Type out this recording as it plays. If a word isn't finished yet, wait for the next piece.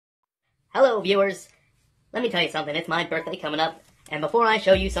Hello, viewers. Let me tell you something. It's my birthday coming up, and before I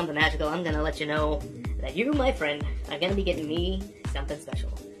show you something magical, I'm gonna let you know that you, my friend, are gonna be getting me something special.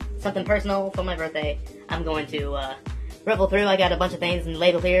 Something personal for my birthday. I'm going to, riffle through. I got a bunch of things in the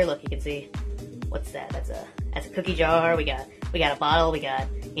label here. Look, you can see. What's that? That's a cookie jar. We got a bottle. We got,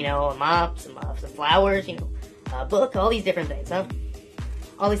 a mop, some flowers, a book, all these different things, huh?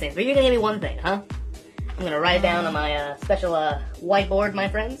 All these things. But you're gonna give me one thing, huh? I'm gonna write it down on my, special, whiteboard, my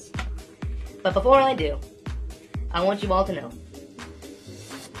friends. But before I do, I want you all to know,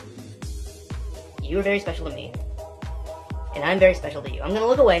 you are very special to me, and I'm very special to you. I'm going to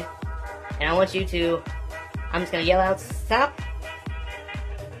look away, and I want you to, I'm just going to yell out, stop.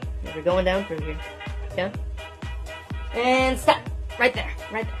 We're going down through here, okay? And stop, right there,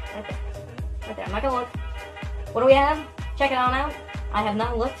 right there, right there, right there. I'm not going to look. What do we have? Check it on out. I have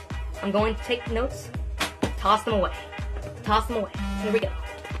not looked. I'm going to take notes, toss them away, toss them away. Here we go.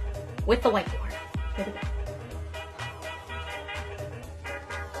 With the whiteboard. Here we go.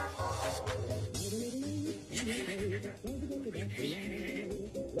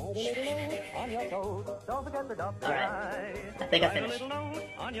 Alright, I think I finished.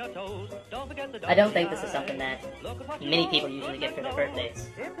 I don't think this is something that many people usually get for their birthdays.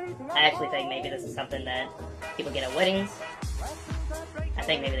 I actually think maybe this is something that people get at weddings. I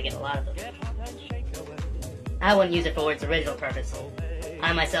think maybe they get a lot of them. I wouldn't use it for its original purpose.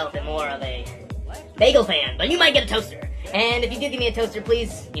 I myself am more of a bagel fan, but you might get a toaster. And if you do give me a toaster,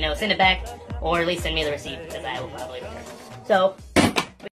 please, send it back, or at least send me the receipt, because I will probably return it. So,